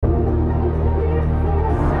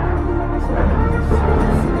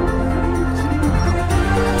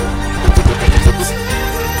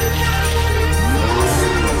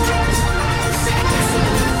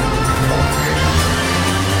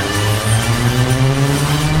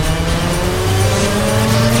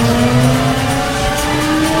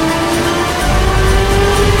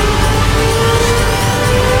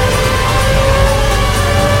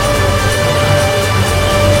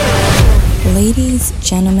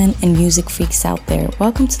gentlemen, and music freaks out there.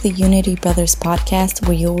 Welcome to the Unity Brothers podcast,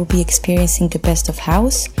 where you will be experiencing the best of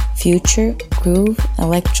house, future, groove,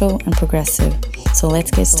 electro, and progressive. So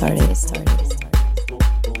let's get started.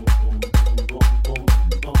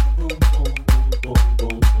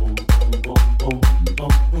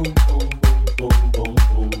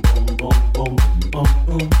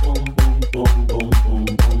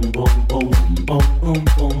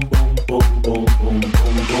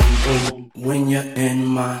 When you're in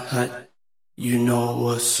my hut, you know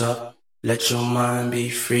what's up. Let your mind be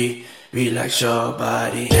free, relax your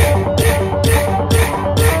body.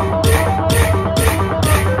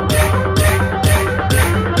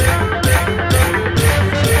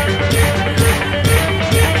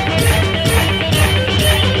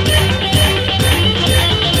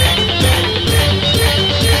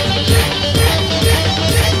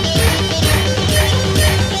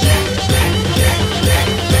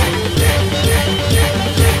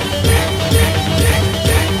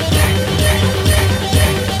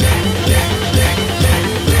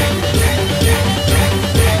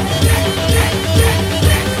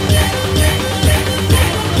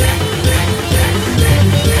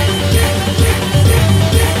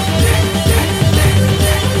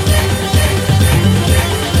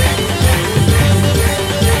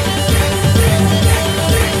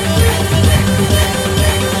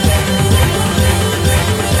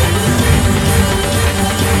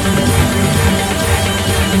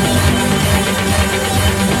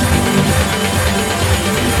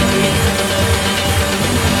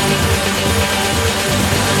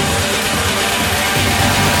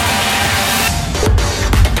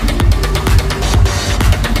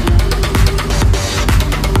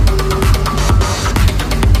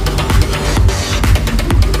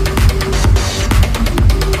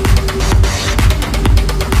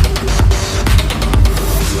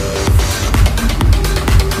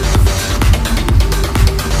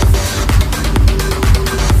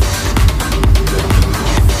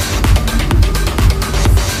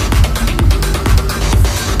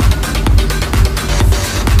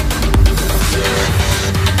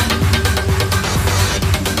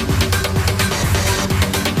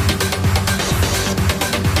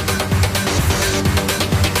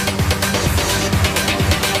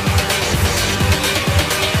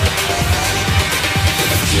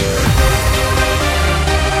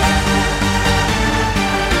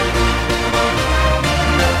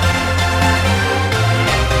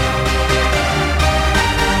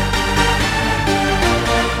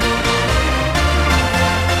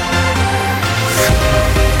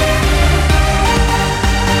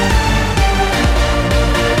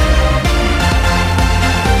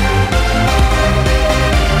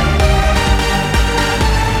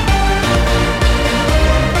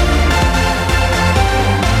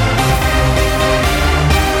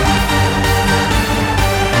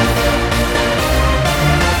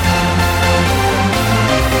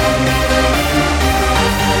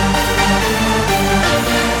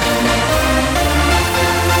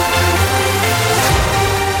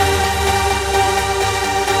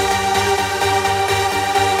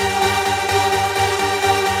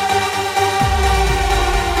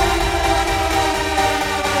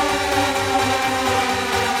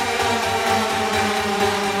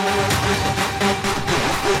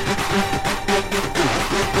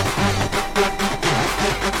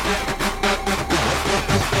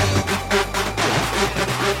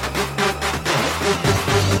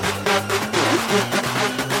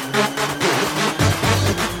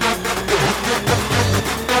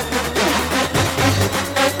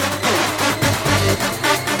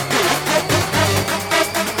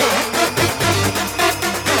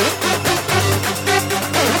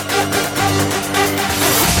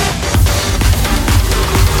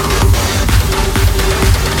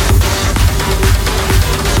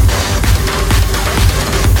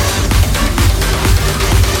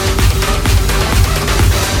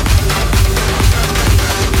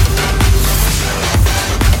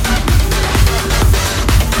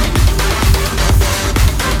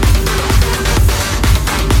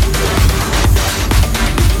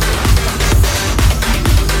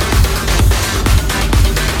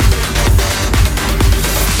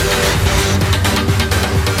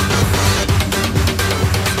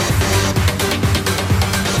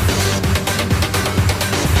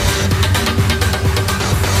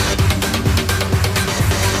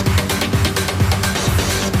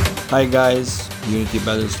 Hi guys, Unity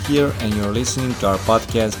Brothers here and you're listening to our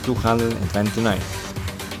podcast 229.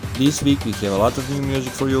 This week we have a lot of new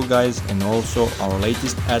music for you guys and also our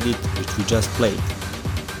latest edit which we just played.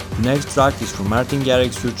 The next track is from Martin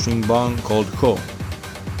Garrix featuring Bong called Ho.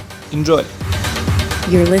 Enjoy!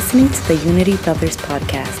 You're listening to the Unity Brothers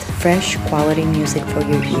podcast, fresh quality music for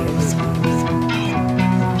your ears.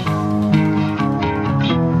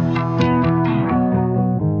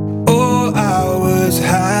 Oh, I was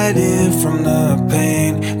hiding from the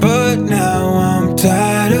pain, but now I'm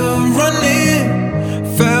tired of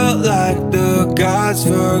running. Felt like the gods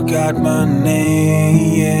forgot my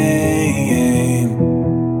name.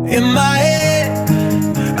 In my head,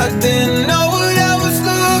 I didn't know what I was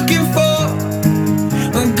looking for.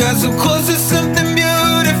 Got so close to something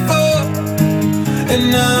beautiful,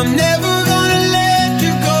 and I'm never gonna let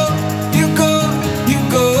you go, you go, you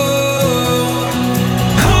go.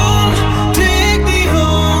 Home, take me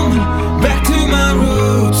home, back to my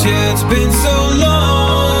roots, yeah, it's been so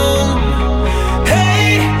long.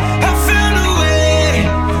 Hey, I found a way,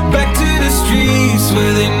 back to the streets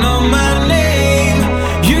where they know my name.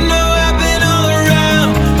 You know I've been all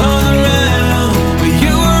around, but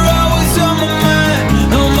you were always on my mind,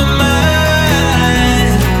 on my mind.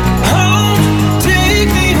 Home, take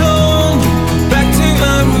me home, back to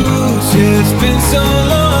my roots, yeah, it's been so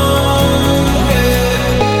long, yeah.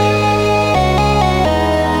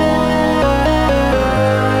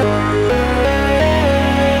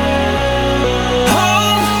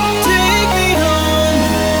 Home, take me home,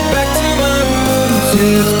 back to my roots,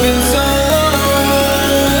 yeah, it's been so long,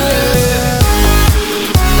 yeah.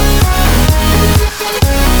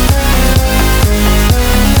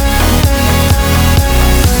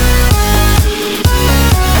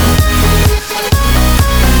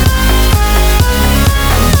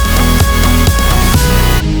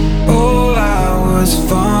 Oh, I was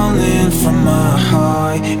falling from my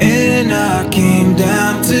high, and I came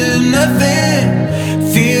down to nothing.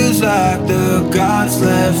 Feels like the gods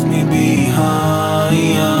left me behind.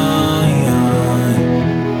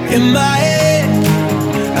 In my head,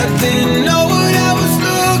 I didn't know what I was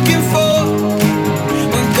looking for.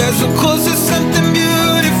 Got so close to something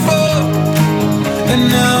beautiful, and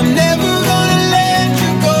now I'm never gonna let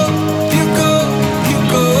you go, you go, you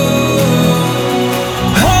go.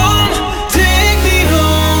 Home, take me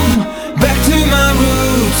home, back to my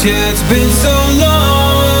roots, yeah, it's been so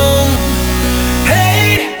long.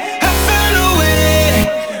 Hey, I found a way,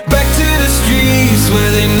 back to the streets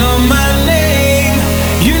where they know my name.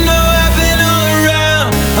 You know I've been all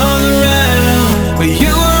around, but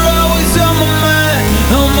you were always on my mind,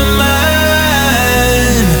 on my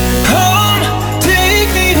mind. Home, take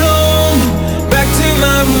me home, back to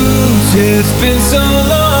my roots, yeah, it's been so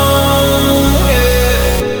long,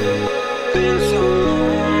 yeah. Been so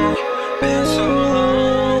long, been so long,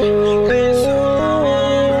 been so long,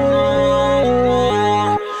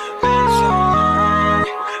 been so long,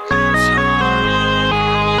 been so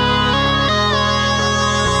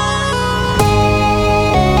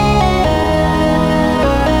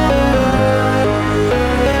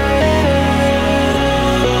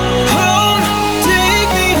Home, take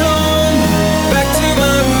me home, back to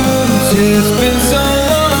my roots, yeah, it's been so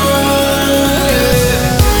long, yeah.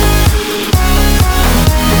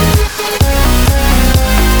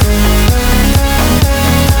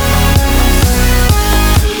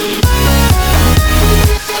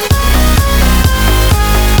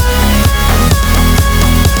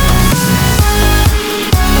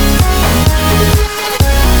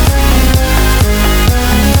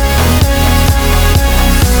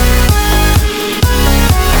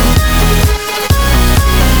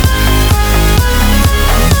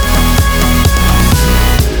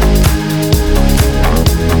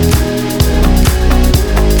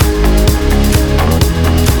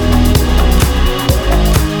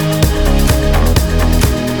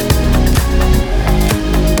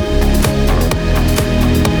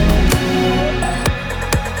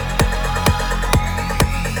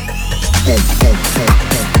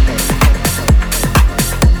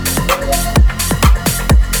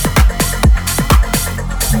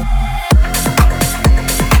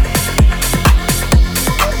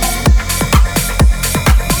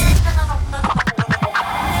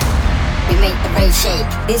 We make the rave shake.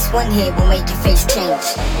 This one here will make your face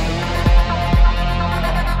change.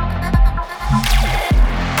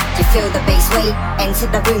 You feel the bass weight, enter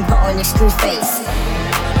the room, put on your screw face.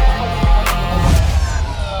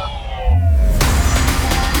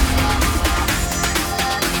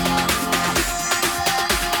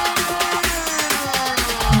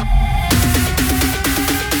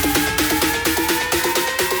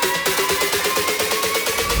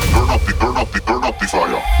 Turn up the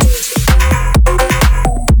fire.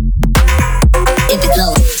 In the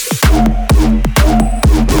glow.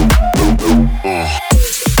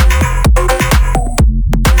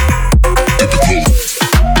 In the glow.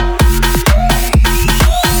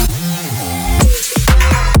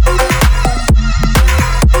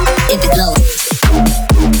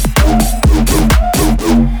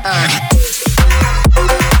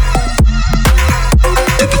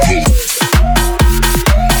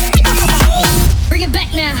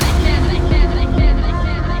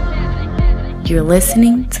 You're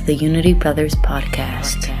listening to the Unity Brothers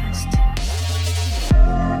podcast. We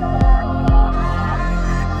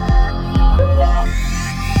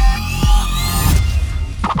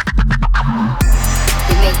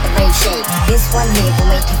make the rave shake. This one here will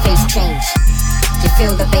make your face change. You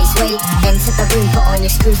feel the bass wave, enter the room, put on your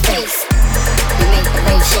screw face. We make the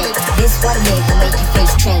rave shake. This one here will make your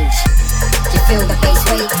face change. You feel the bass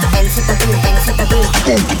wave, enter the room, enter the room.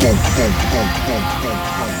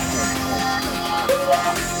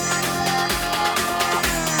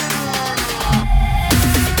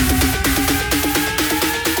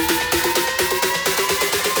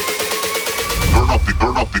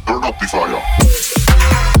 Turn up the fire.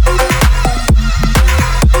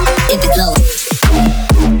 In the glow.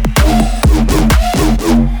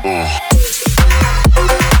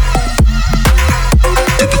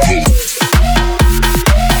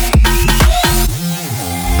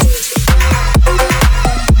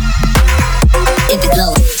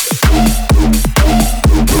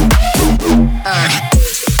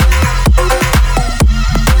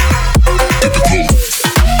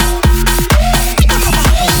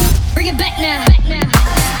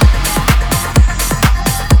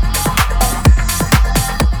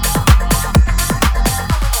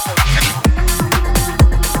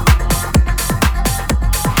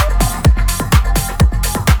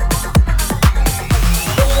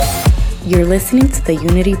 You're listening to the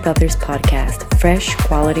Unity Brothers podcast, fresh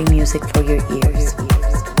quality music for your ears.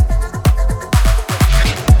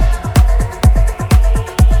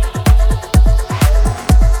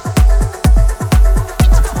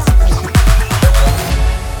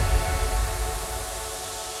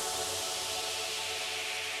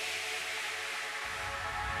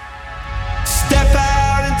 Step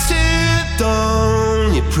out into the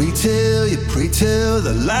dawn. You pray till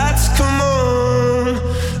the lights come on,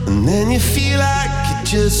 and then you feel like you've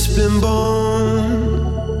just been born.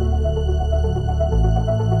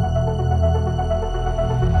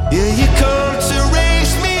 Yeah, you come to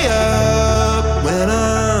raise me up when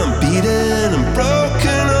I'm beaten and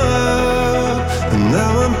broken up, and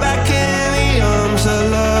now I'm back in the arms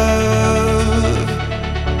of love.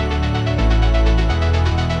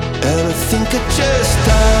 And I think I just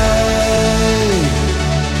died.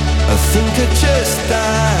 I think I just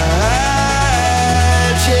died.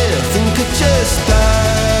 Yeah, I think I just died.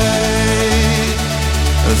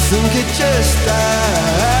 I think I just died.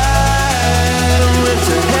 I went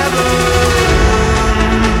to heaven.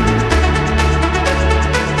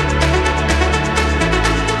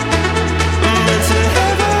 I went to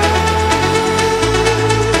heaven.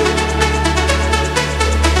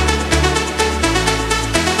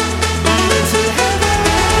 I went to heaven.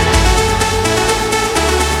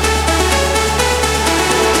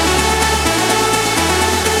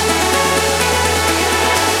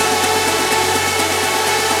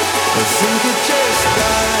 I think it just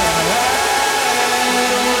died.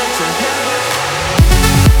 I went to heaven.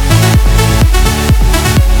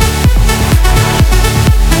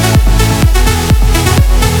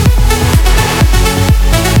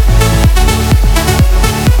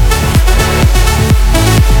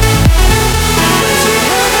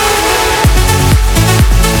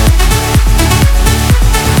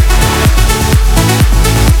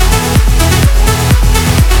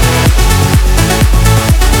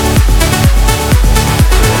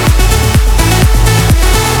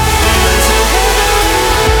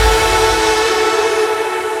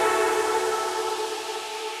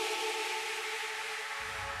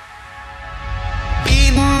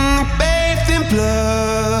 Beaten, bathed in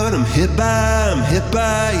blood. I'm hit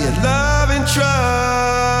by your loving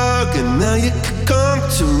drug, and now you come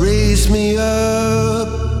to raise me up.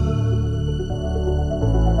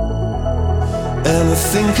 And I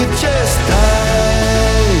think I just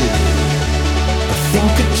died. I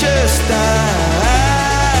think I just died.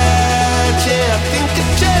 Yeah, I think I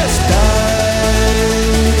just died.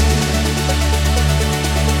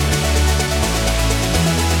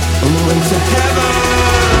 And went to heaven.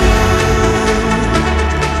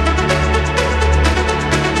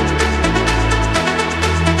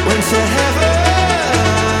 Went to heaven.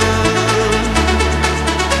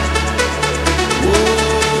 Whoa,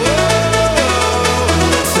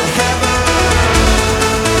 went to heaven.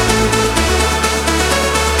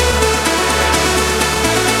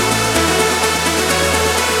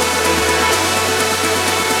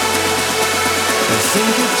 I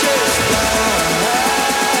think it just died.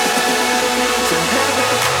 Went to heaven.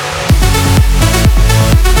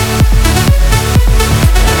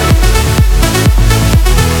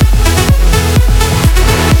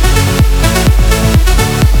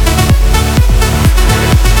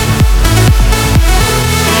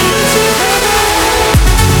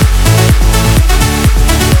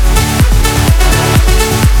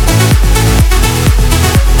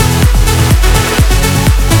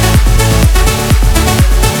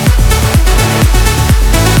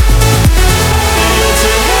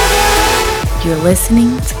 You're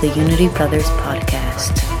listening to the Unity Brothers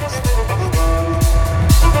podcast.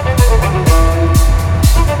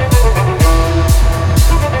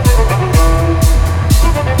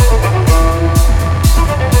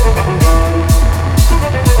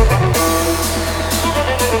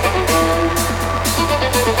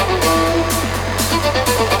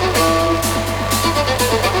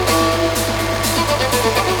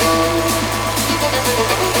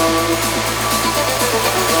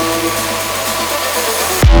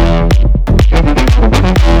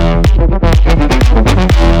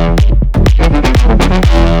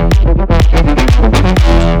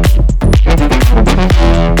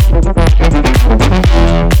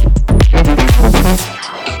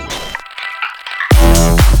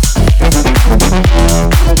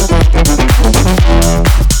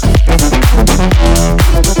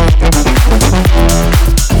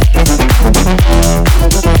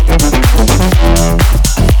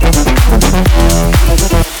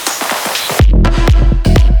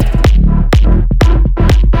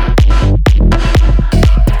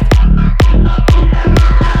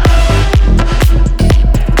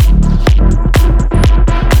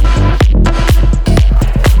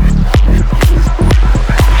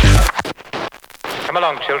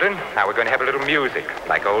 Children, now we're going to have a little music,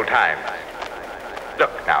 like old times.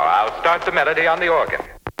 Look, now I'll start the melody on the organ.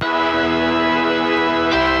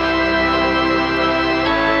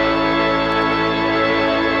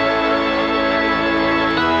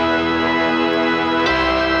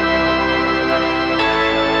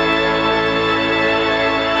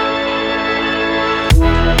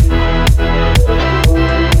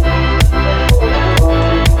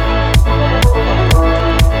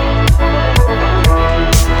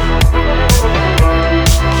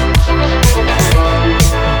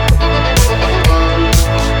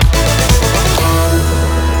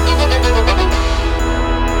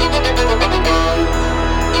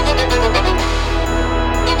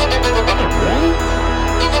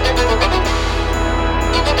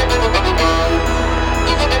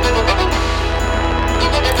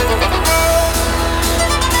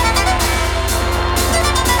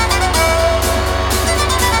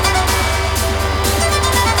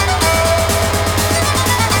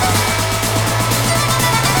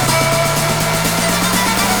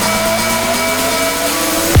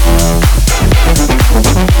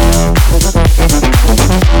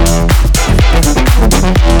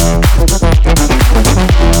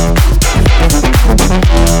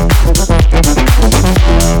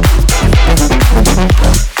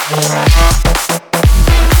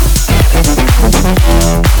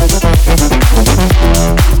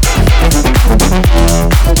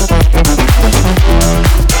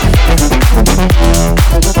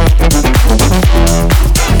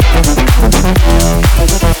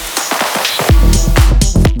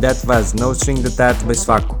 That was No String Attached by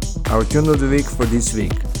Svaku, our tune of the week for this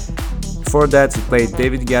week. Before that we played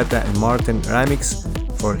David Guetta and Martin remix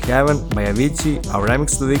for Heaven by Avicii, our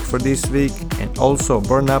remix of the week for this week, and also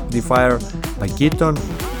Burn Up the Fire by Keaton,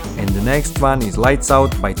 and the next one is Lights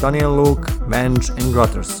Out by Tony and Luke, Venge and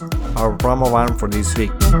Grotters, our promo one for this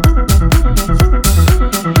week.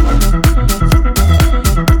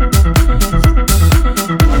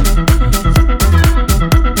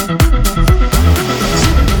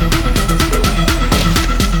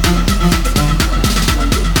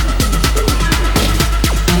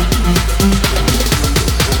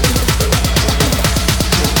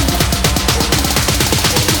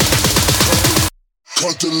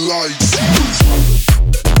 Cut the lights.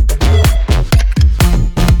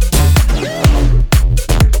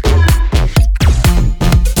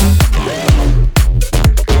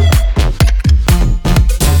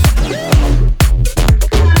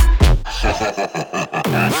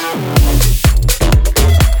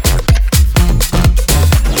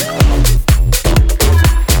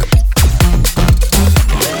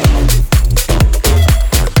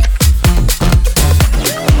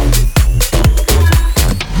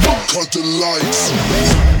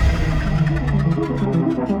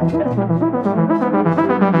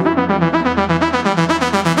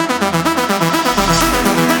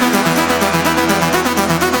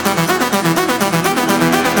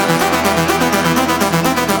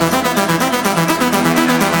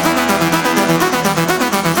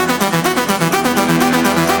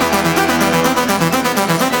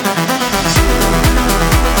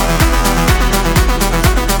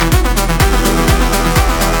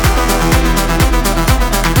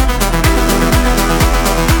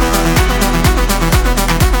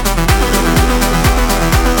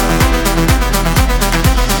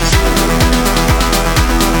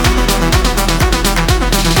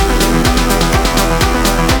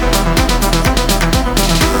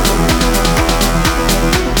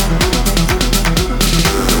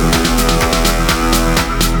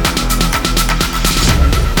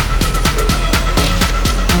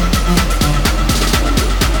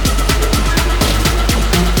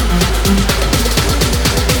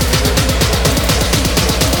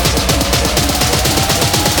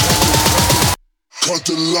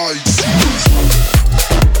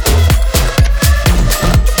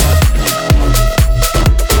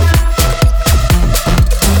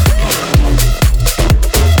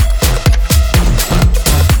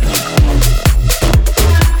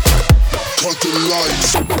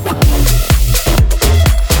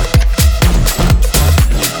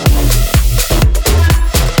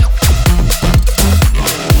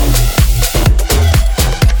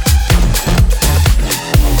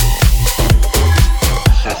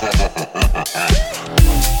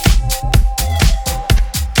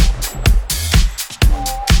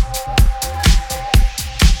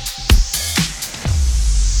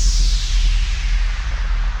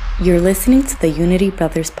 You're listening to the Unity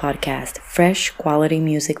Brothers podcast, fresh quality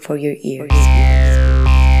music for your ears.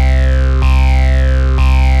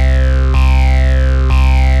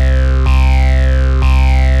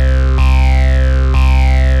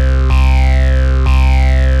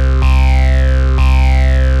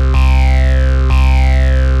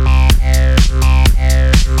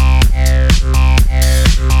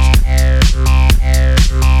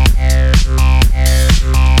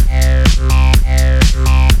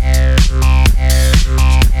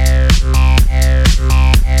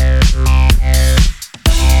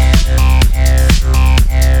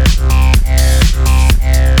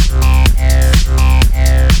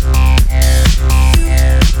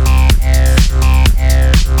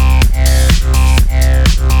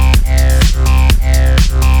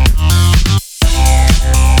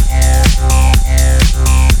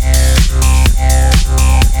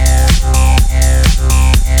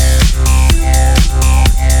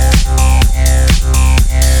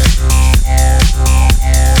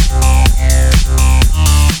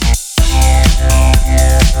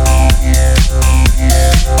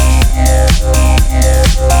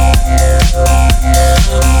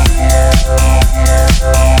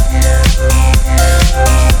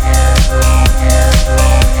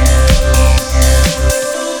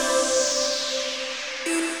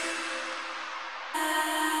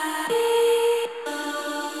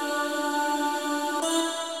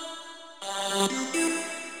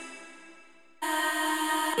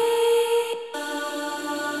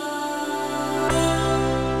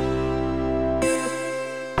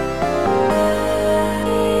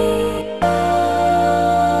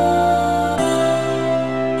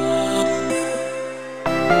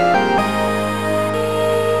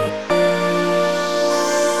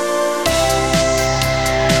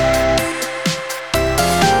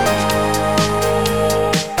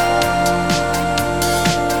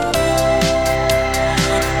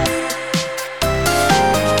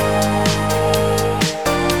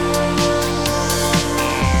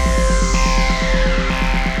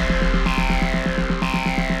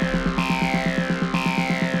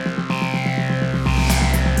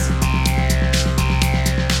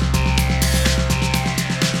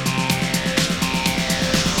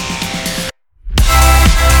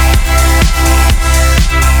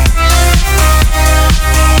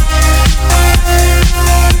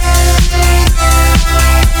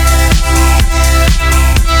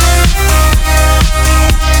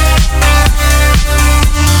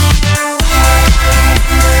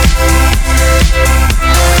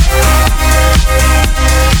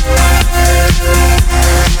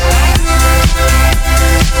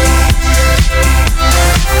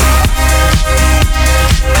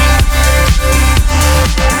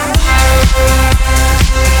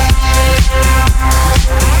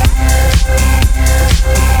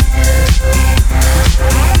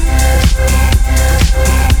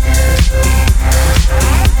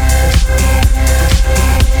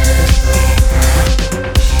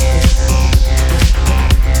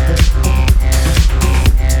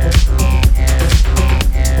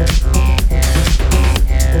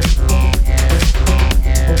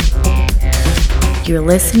 You're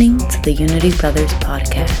listening to the Unity Brothers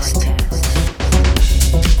podcast.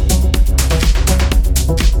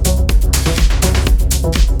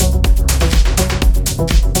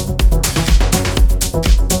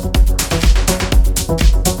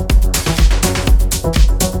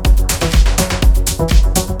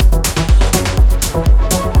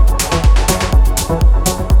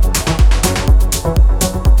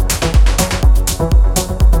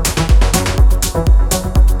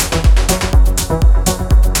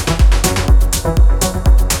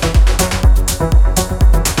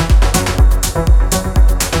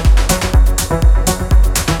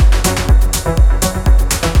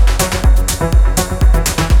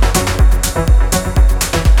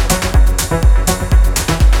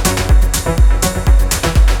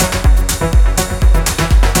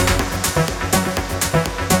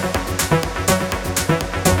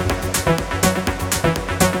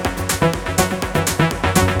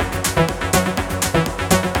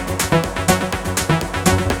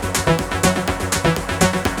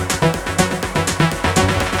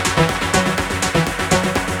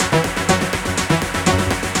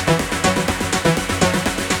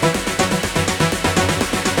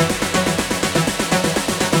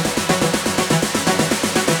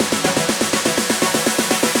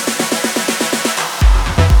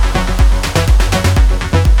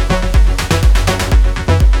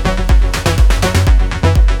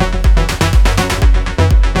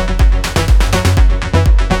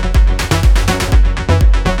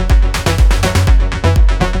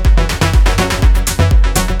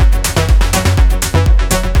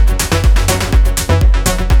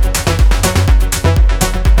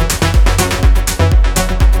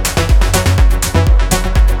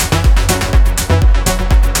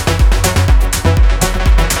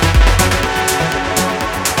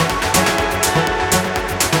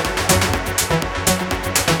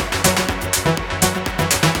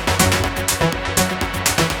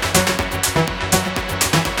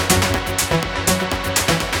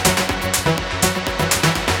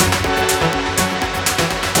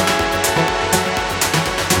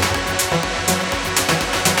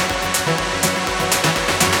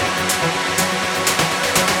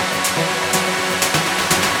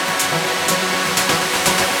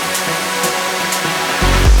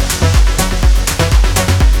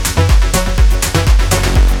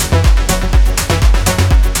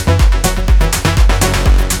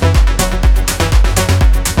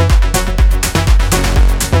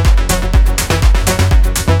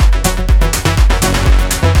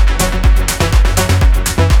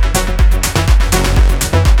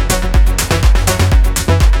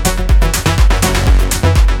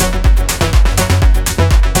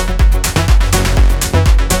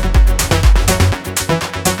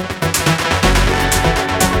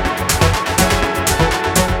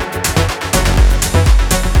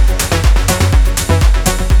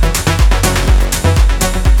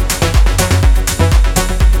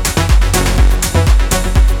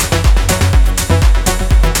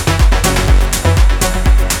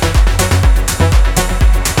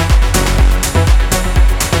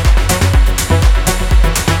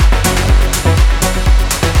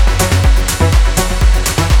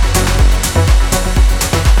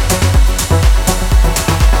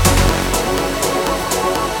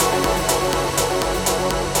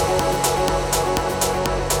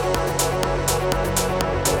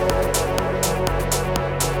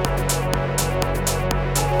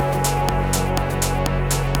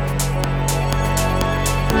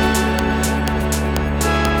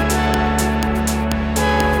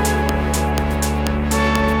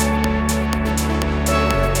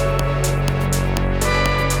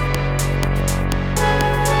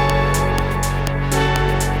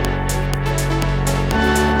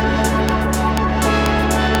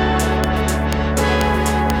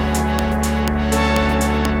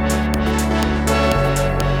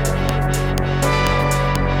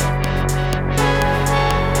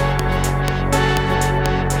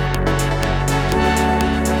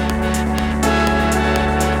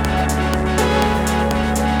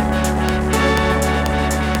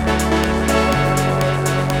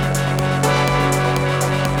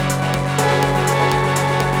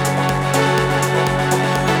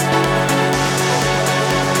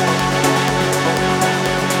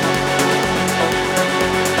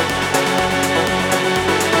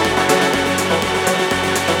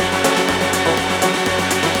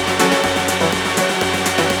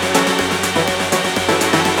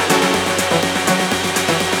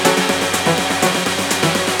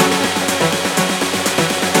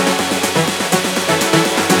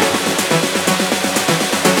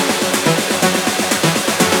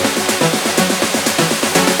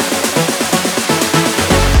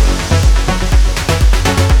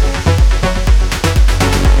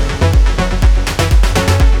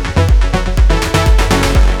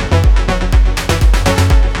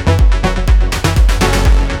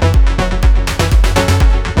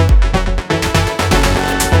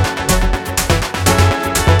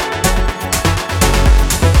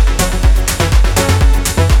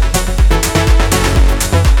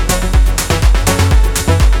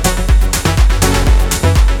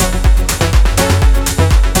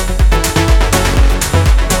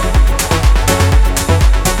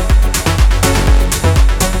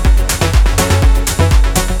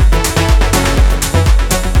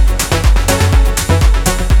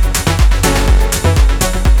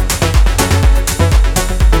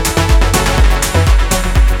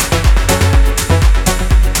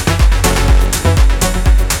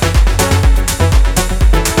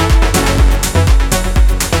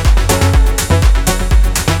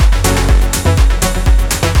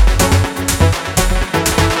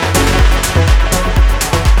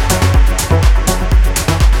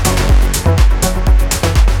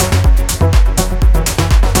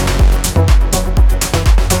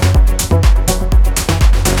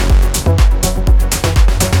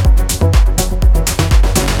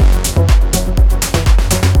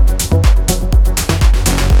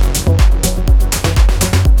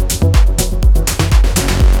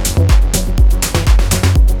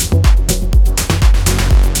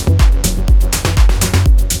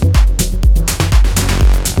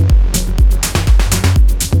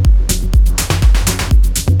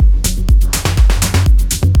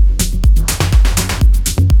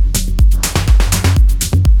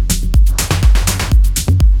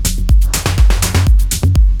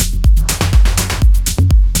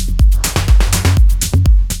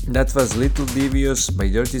 That was Little Devious by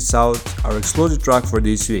Dirty South, our exclusive track for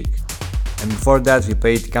this week. And before that we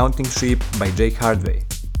played Counting Sheep by Jake Hardway.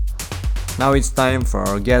 Now it's time for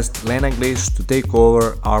our guest LENA GLISH to take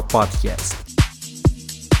over our podcast.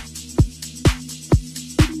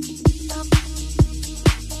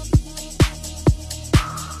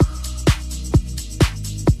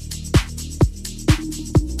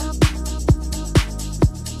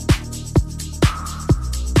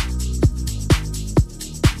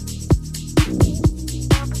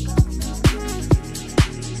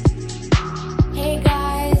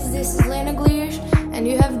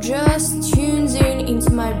 Just tunes in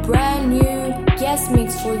into my brand new guest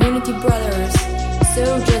mix for Unity Brothers. So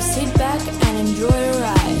just sit back and enjoy the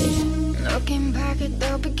ride. Looking back at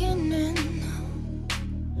the beginning,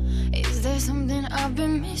 is there something I've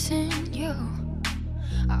been missing? You,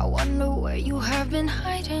 I wonder where you have been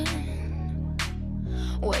hiding,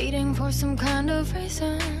 waiting for some kind of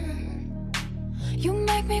reason. You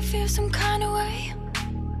make me feel some kind of way.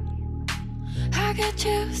 I get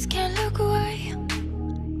chills, can't look away.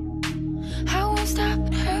 I won't stop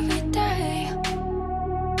every day.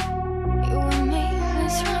 You and me,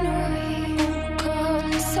 let's run away.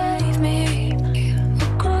 Come save me.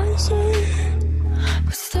 We're crazy,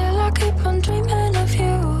 but still I keep on dreaming of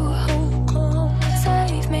you. Come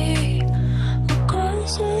save me. We're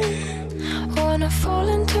crazy, wanna fall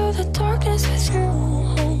into the darkness with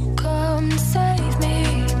you. Come save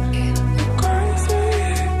me. We're crazy,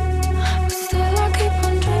 but still I keep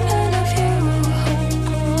on dreaming of you.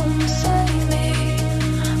 Come save me.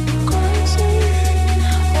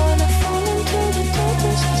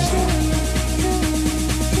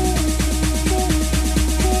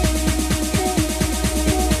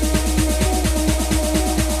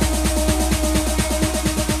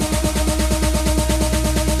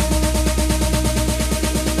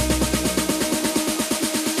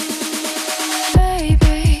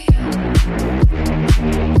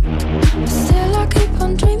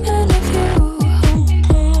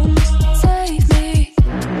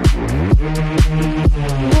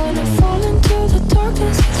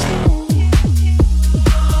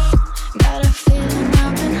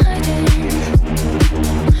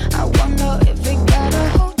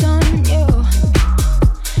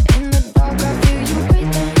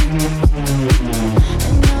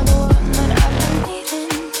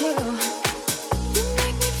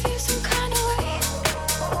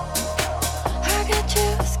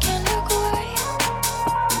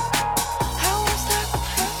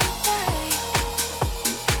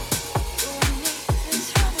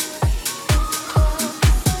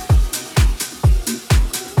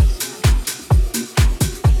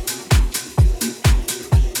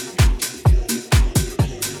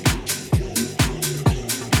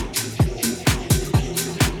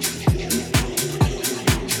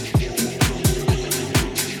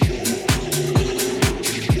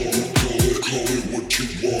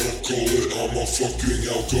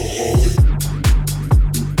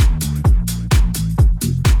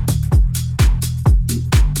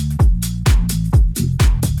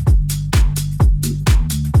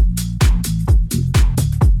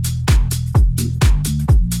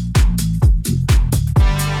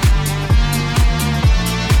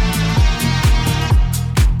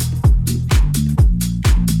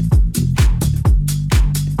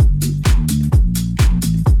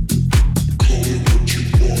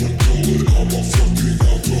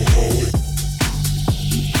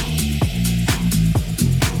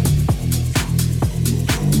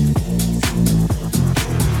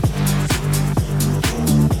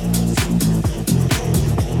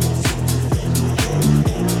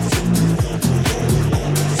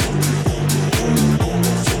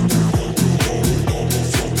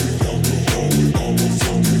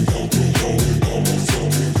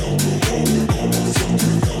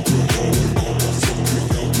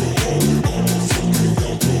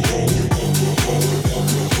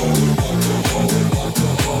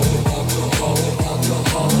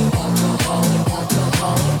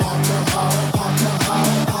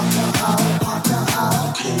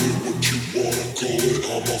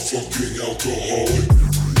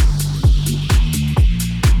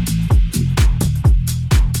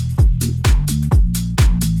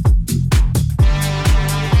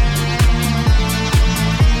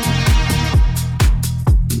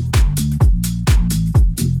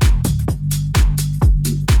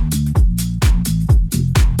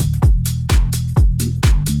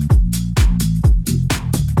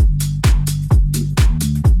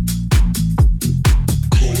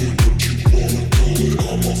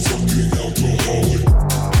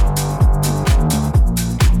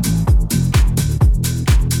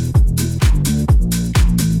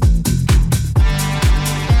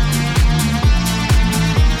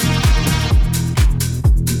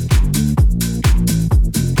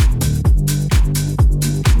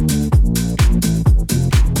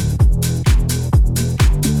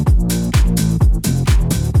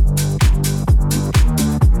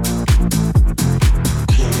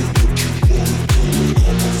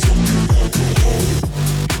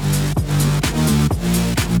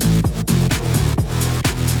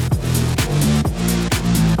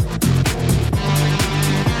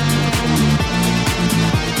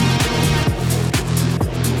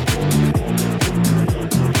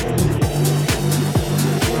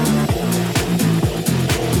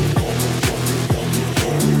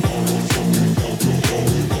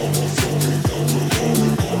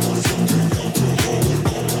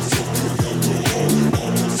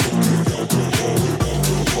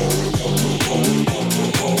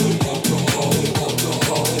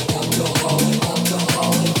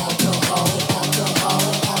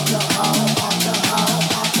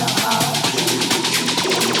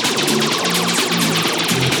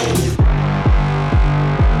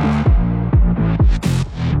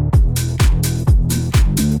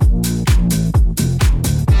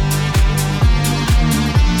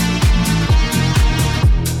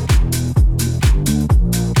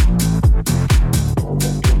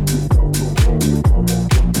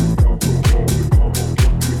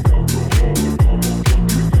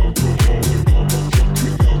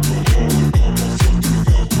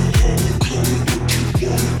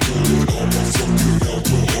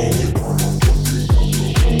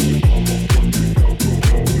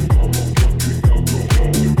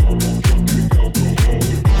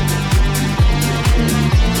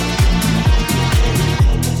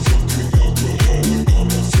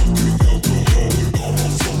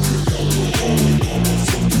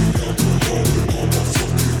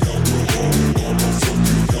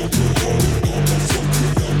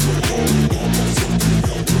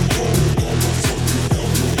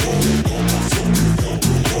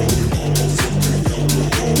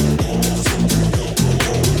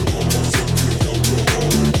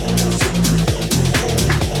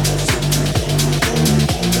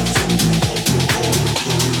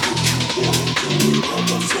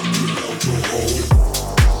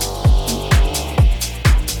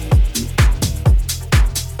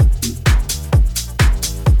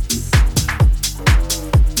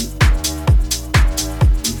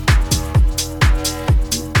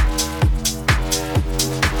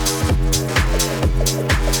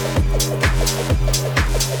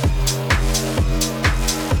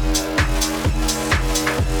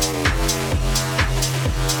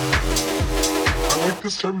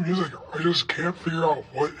 just can't figure out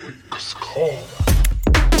what it's called.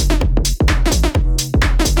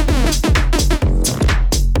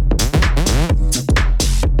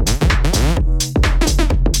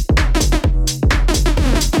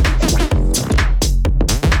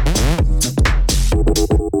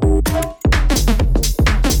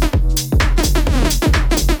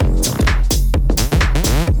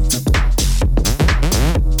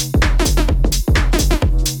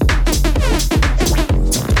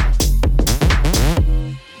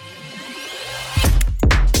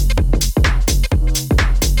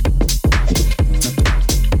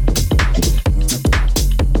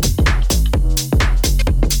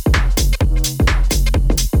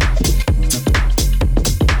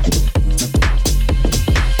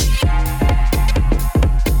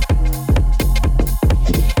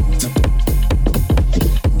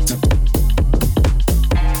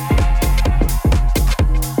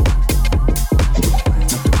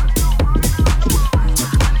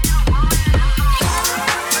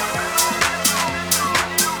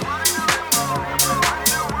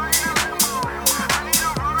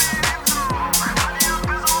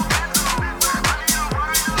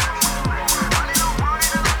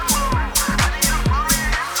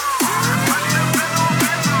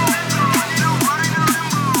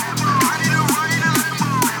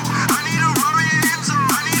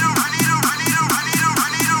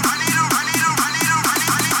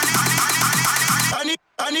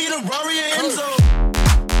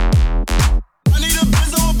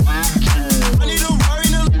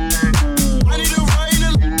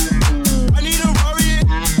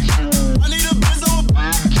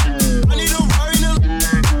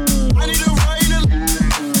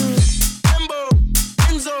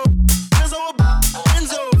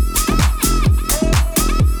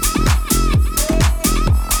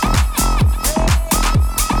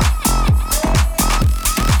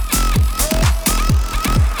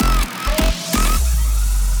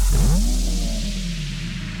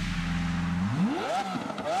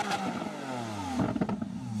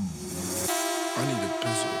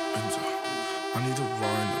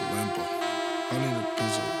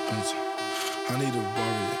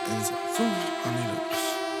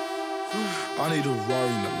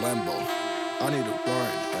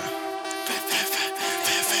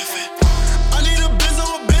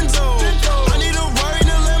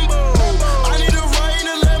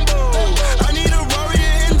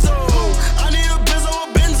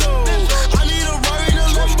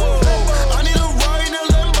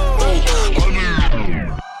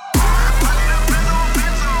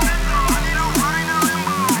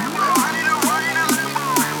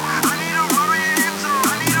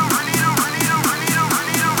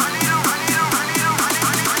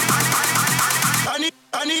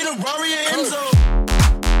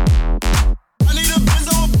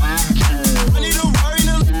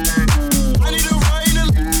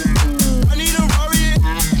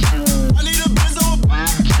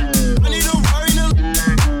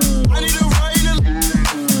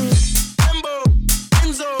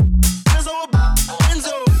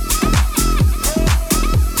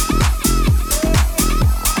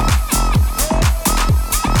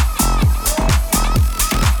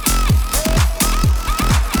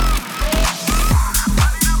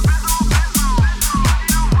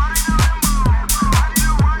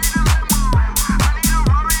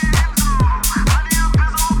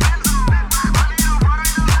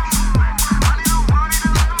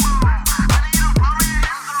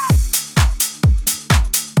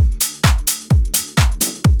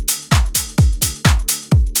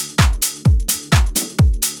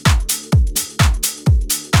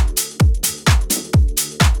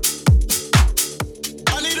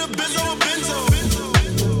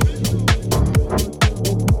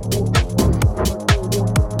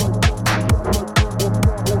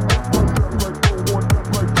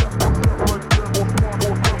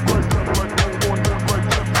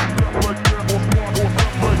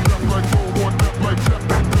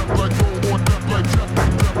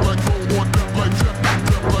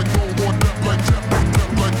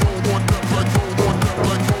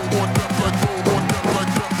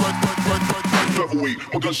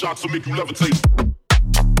 Gunshots will make you levitate.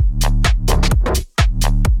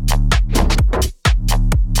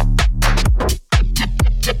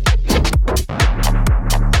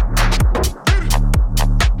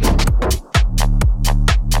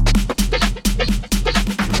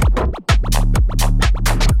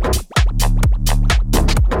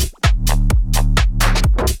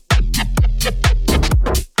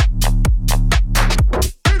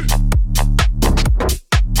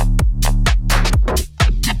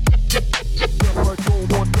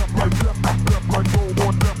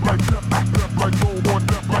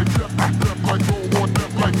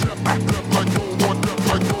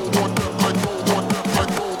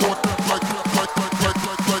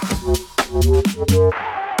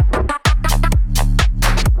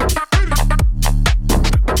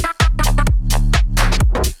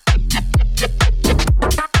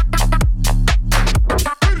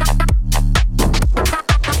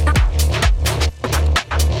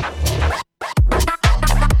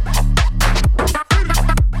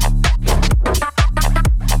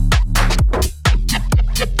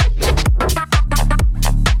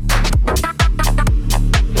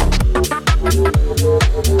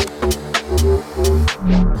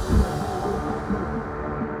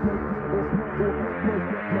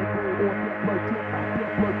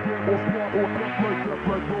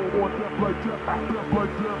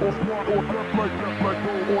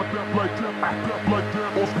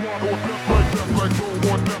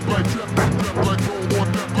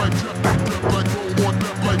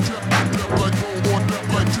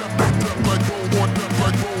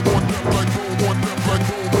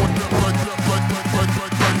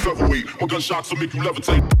 Gunshots will make you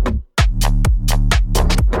levitate.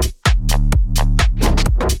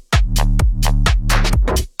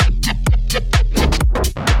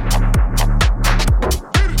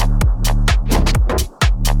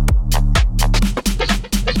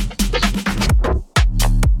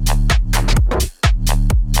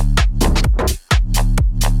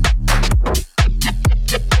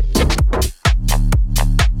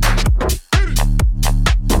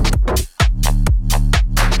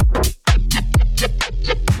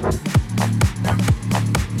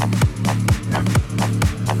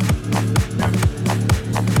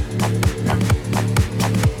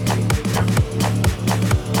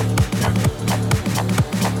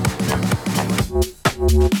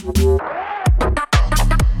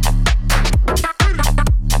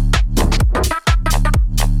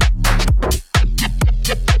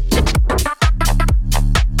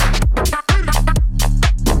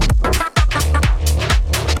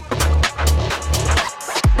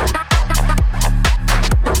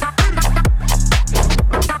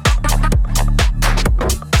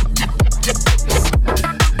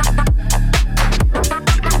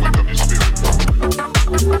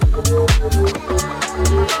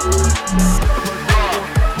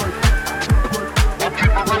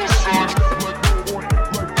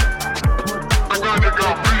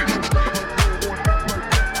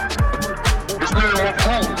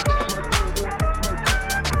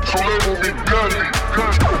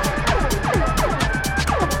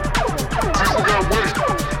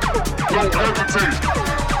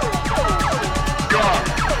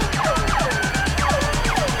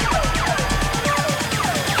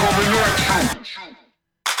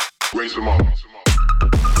 Raise them up.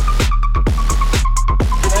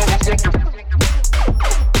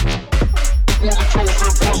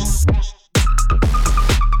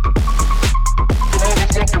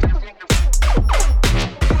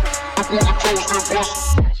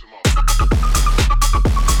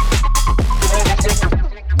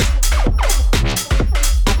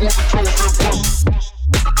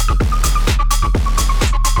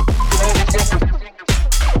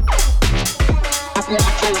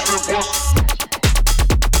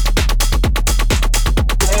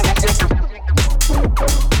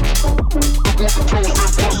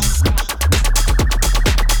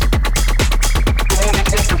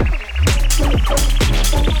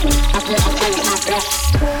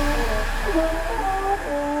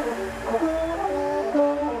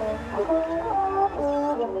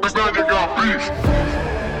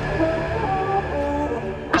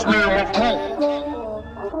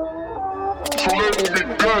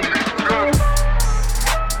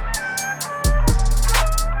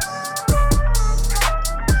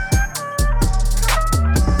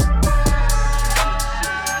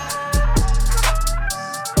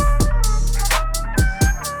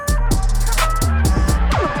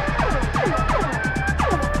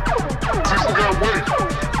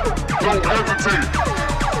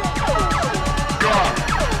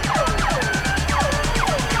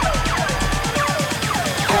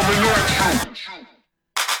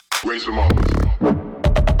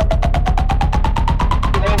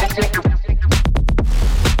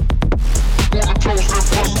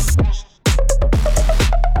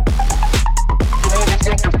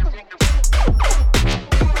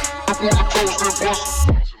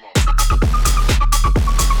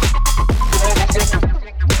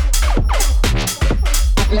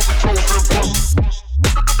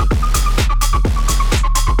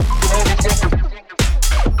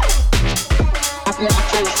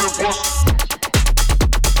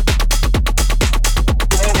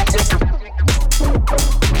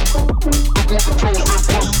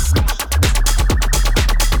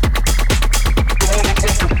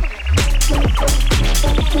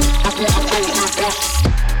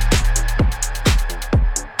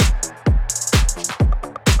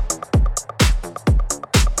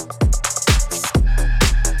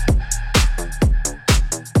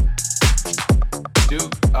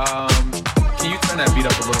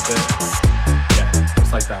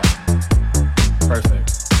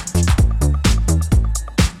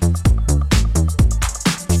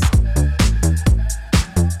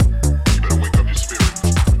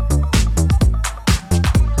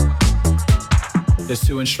 There's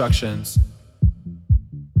two instructions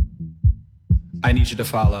I need you to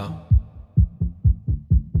follow.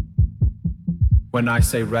 When I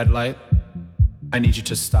say red light, I need you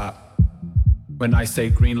to stop. When I say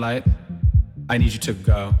green light, I need you to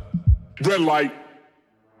go. Red light.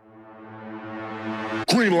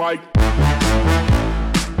 Green light.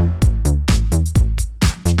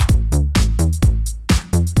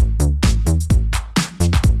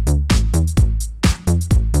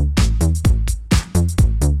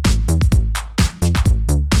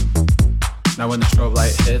 Now when the strobe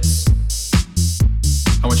light hits,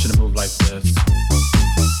 I want you to move like this.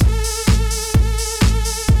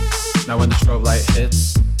 Now when the strobe light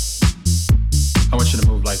hits, I want you to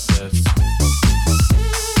move like this.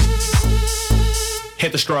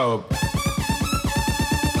 Hit the strobe.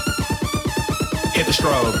 Hit the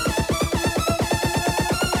strobe.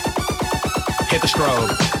 Hit the strobe.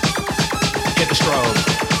 Hit the strobe.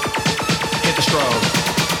 Hit the strobe.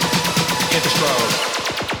 Hit the strobe.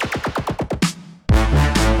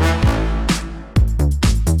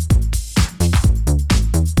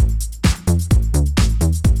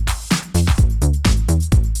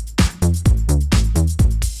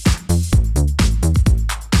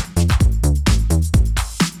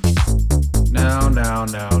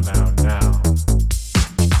 Now.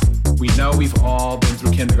 We know we've all been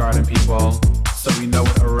through kindergarten, people, so we know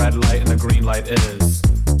what a red light and a green light is.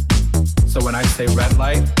 So when I say red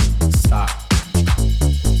light, stop.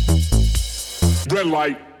 Red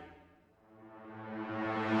light.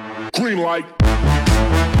 Green light.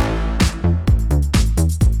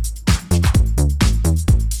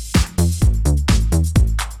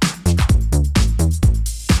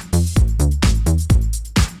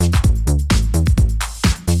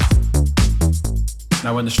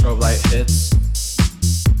 Now when the strobe light hits,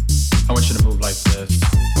 I want you to move like this.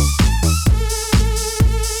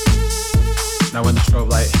 Now when the strobe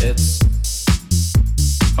light hits,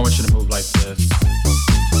 I want you to move like this.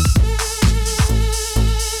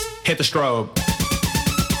 Hit the strobe.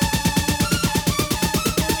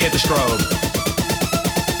 Hit the strobe.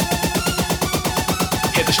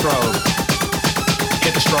 Hit the strobe.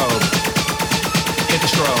 Hit the strobe. Hit the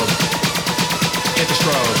strobe. Hit the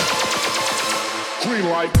strobe. Green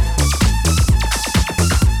light.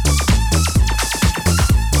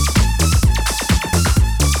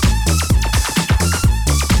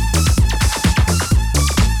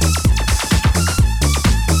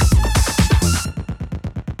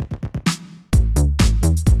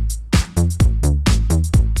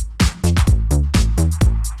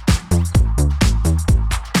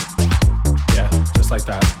 Yeah, just like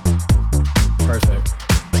that. Perfect.